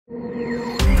Hello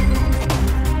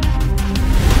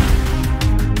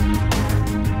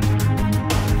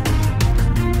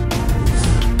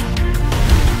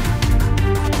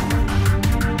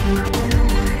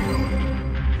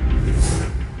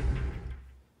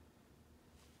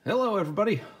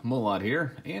everybody, Molot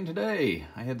here, and today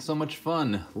I had so much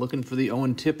fun looking for the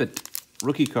Owen Tippett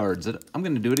rookie cards that I'm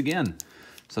going to do it again.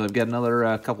 So I've got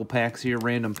another couple packs here,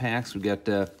 random packs. We've got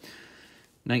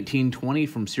 1920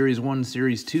 from Series 1,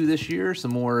 Series 2 this year, some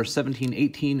more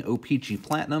 1718 O-Pee-Chee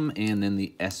Platinum, and then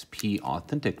the SP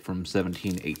Authentic from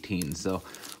 1718. So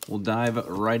we'll dive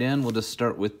right in. We'll just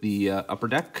start with the upper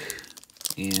deck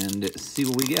and see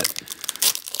what we get.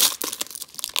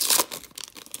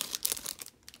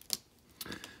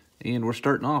 And we're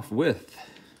starting off with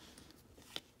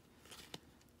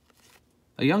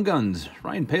a Young Guns,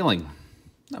 Ryan Poehling.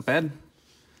 Not bad.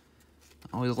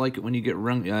 I always like it when you get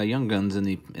Young Guns in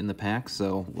the pack,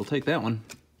 so we'll take that one.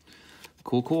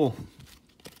 Cool, cool.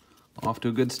 Off to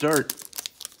a good start.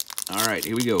 All right,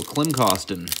 here we go. Klim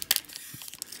Kostin.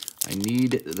 I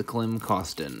need the Klim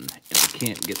Kostin, and I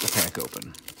can't get the pack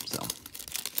open. So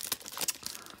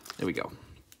there we go.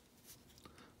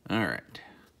 All right.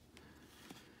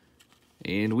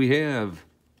 And we have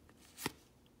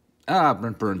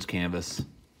Brent Burns canvas.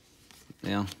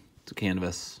 Yeah, it's a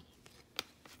canvas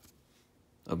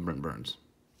of Brent Burns.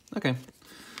 Okay,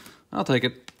 I'll take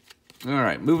it. All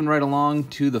right, moving right along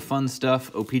to the fun stuff.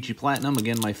 O-Pee-Chee Platinum,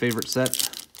 again, my favorite set.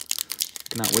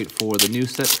 Cannot wait for the new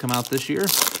set to come out this year.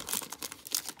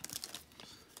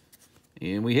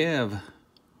 And we have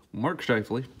Mark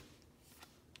Scheifele,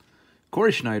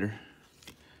 Corey Schneider,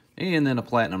 and then a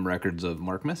Platinum Records of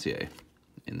Mark Messier.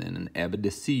 And then an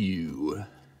Abadisiu.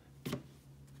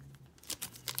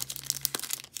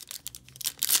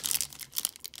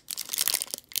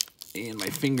 And my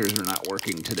fingers are not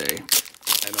working today.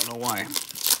 I don't know why.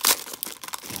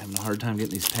 I'm having a hard time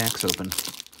getting these packs open.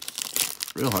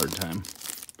 Real hard time.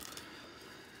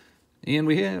 And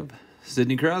we have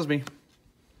Sidney Crosby,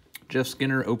 Jeff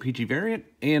Skinner O-Pee-Chee variant,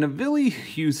 and a Billy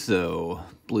Huso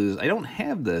Blues. I don't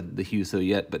have the Huso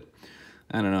yet, but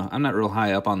I don't know. I'm not real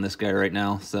high up on this guy right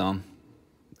now, so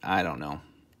I don't know.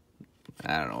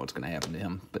 I don't know what's going to happen to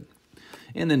him.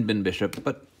 And then Ben Bishop,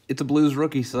 but it's a Blues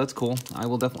rookie, so that's cool. I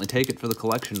will definitely take it for the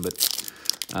collection, but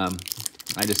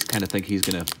I just kind of think he's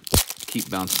going to keep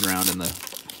bouncing around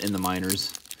in the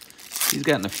minors. He's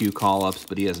gotten a few call-ups,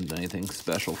 but he hasn't done anything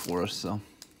special for us. So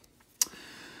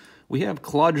we have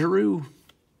Claude Giroux,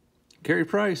 Carey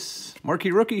Price,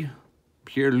 marquee rookie,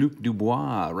 Pierre-Luc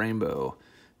Dubois, Rainbow,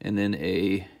 and then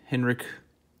a Henrik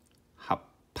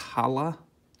Haapala.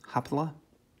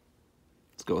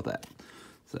 Let's go with that.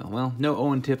 So, well, no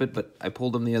Owen Tippett, but I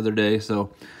pulled him the other day,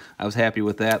 so I was happy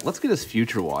with that. Let's get his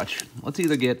Future Watch. Let's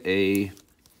either get a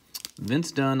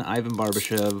Vince Dunn, Ivan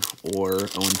Barbashev, or Owen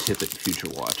Tippett Future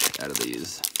Watch out of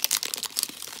these.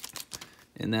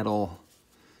 And that'll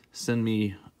send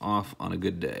me off on a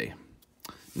good day.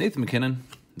 Nathan McKinnon,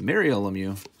 Mario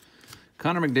Lemieux,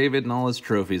 Connor McDavid and all his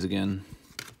trophies again.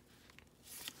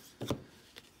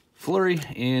 Fleury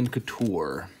and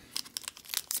Couture.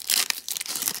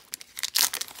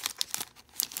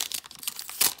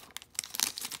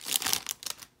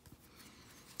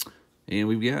 And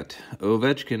we've got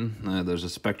Ovechkin. There's a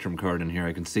Spectrum card in here.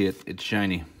 I can see it. It's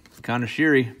shiny. Connor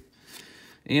Sheary.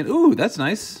 And, ooh, that's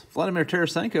nice. Vladimir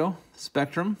Tarasenko,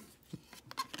 Spectrum.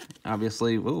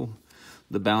 Obviously, ooh,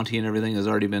 the bounty and everything has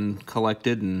already been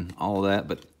collected and all of that,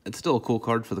 but it's still a cool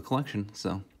card for the collection,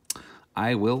 so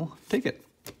I will take it.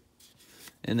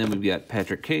 And then we've got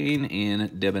Patrick Kane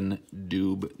and Devin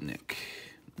Dubnyk.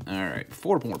 All right,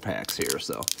 4 more packs here,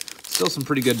 so still some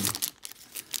pretty good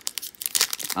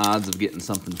odds of getting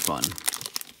something fun.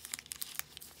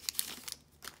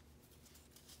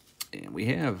 And we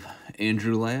have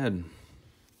Andrew Ladd,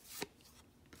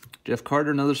 Jeff Carter,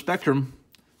 another Spectrum,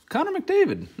 Connor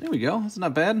McDavid. There we go. That's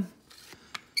not bad.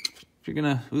 If you're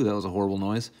gonna, ooh, that was a horrible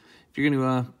noise. If you're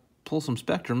gonna pull some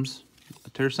Spectrums, a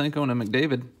Tarasenko and a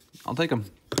McDavid, I'll take them.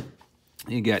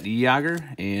 You got Yager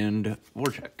and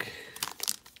Voracek.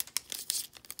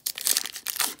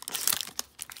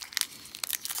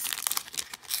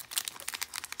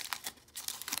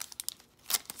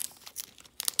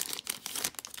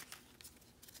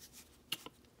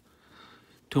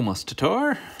 Tomas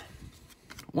Tatar,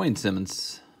 Wayne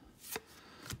Simmons,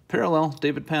 Parallel,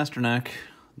 David Pastrnak,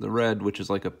 the red, which is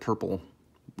like a purple,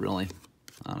 really,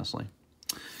 honestly.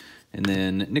 And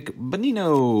then Nick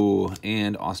Bonino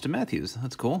and Austin Matthews.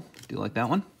 That's cool. Do you like that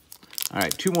one? All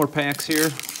right, 2 more packs here.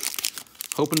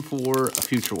 Hoping for a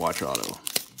Future Watch auto.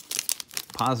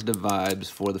 Positive vibes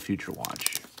for the Future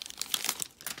Watch.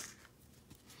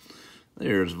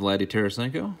 There's Vladdy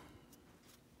Tarasenko.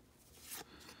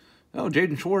 Oh,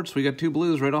 Jaden Schwartz. We got 2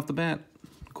 blues right off the bat.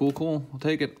 Cool, cool. I'll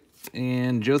take it.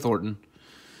 And Joe Thornton.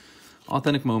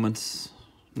 Authentic moments.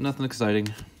 Nothing exciting.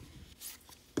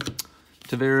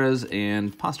 Tavares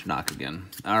and Pasternak again.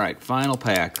 All right, final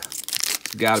pack.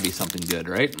 It's got to be something good,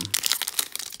 right?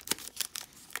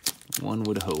 One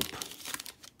would hope.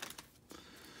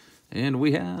 And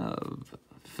we have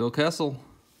Phil Kessel,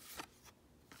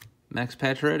 Max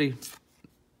Pacioretty,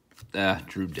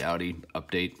 Drew Doughty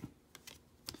update,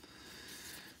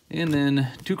 and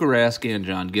then Tuukka Rask and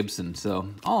John Gibson. So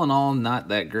all in all, not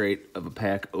that great of a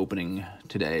pack opening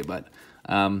today, but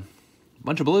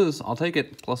bunch of blues. I'll take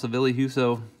it. Plus a Ville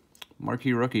Husso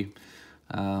marquee rookie.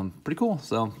 Pretty cool.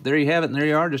 So there you have it, and there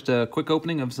you are. Just a quick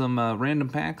opening of some random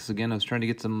packs. Again, I was trying to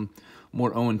get some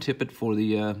more Owen Tippett for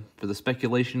the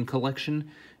speculation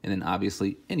collection, and then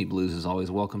obviously any blues is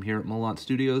always welcome here at Molot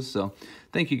Studios. So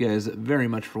thank you guys very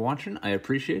much for watching. I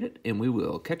appreciate it, and we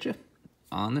will catch you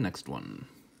on the next one.